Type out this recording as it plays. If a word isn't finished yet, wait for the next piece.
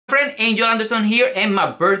friend, Angel Anderson here, and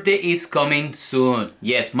my birthday is coming soon.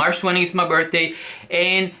 Yes, March 20 is my birthday,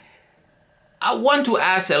 and I want to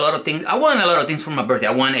ask a lot of things. I want a lot of things for my birthday.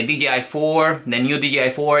 I want a DJI 4, the new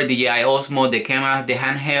DJI 4, DJI Osmo, the camera, the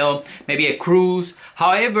handheld, maybe a cruise.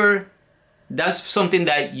 However, that's something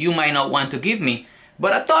that you might not want to give me.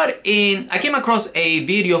 But I came across a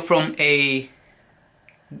video from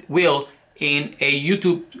Will in a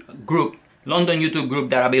YouTube group, London YouTube group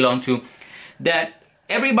that I belong to, that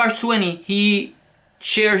every March 20 he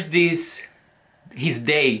shares his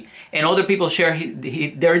day, and other people share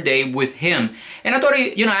their day with him. And I thought,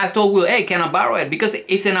 I told Will, hey, can I borrow it? Because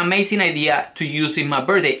it's an amazing idea to use in my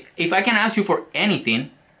birthday. If I can ask you for anything,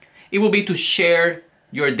 it will be to share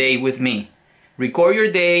your day with me. Record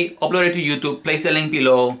your day, upload it to YouTube, place the link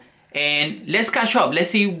below, and let's catch up. Let's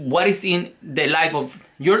see what is in the life of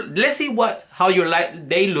let's see how your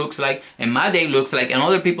day looks like, and my day looks like, and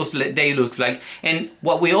other people's day looks like. And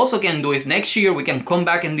what we also can do is next year we can come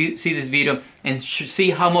back and see this video and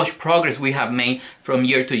see how much progress we have made from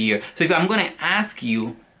year to year. So if I'm gonna ask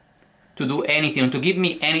you to do anything, to give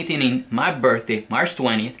me anything in my birthday, March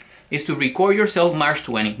 20th, is to record yourself March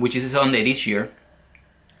 20, which is a Sunday this year,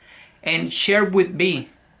 and share with me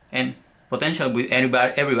and potentially with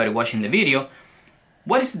everybody watching the video,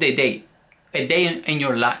 what is the day? A day in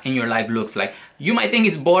your life looks like. You might think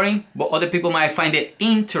it's boring, but other people might find it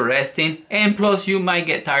interesting, and plus you might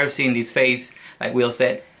get tired of seeing this face, like Will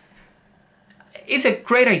said. It's a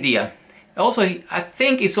great idea. Also, I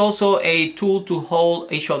think it's also a tool to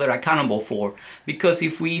hold each other accountable for, because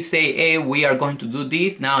if we say, hey, we are going to do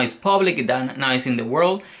this, now it's public, now it's in the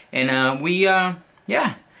world, and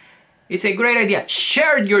yeah, it's a great idea.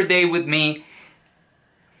 Share your day with me.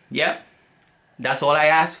 Yeah, that's all I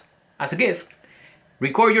ask as a gift.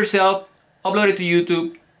 Record yourself, upload it to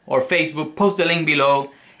YouTube or Facebook, post the link below,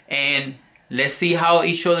 and let's see how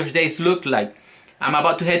each other's days look like. I'm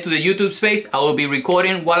about to head to the YouTube space. I will be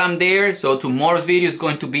recording while I'm there, so tomorrow's video is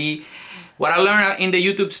going to be what I learned in the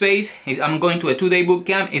YouTube space. I'm going to a 2-day boot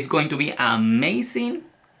camp. It's going to be amazing.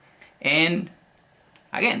 And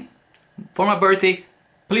again, for my birthday,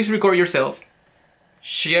 please record yourself,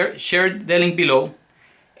 share the link below,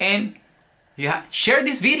 and share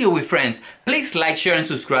this video with friends. Please like, share, and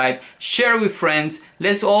subscribe. Share with friends.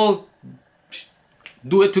 Let's all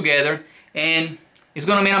do it together, and it's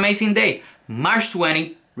gonna be an amazing day. March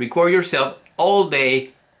 20, record yourself all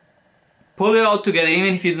day. Pull it all together,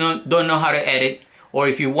 even if you don't know how to edit, or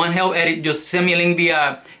if you want help edit, just send me a link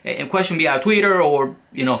via a question via Twitter or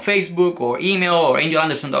Facebook or email or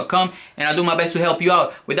angelanderson.com, and I'll do my best to help you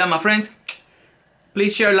out. With that, my friends,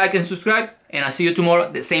 please share, like, and subscribe, and I'll see you tomorrow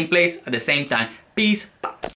at the same place at the same time. Peace.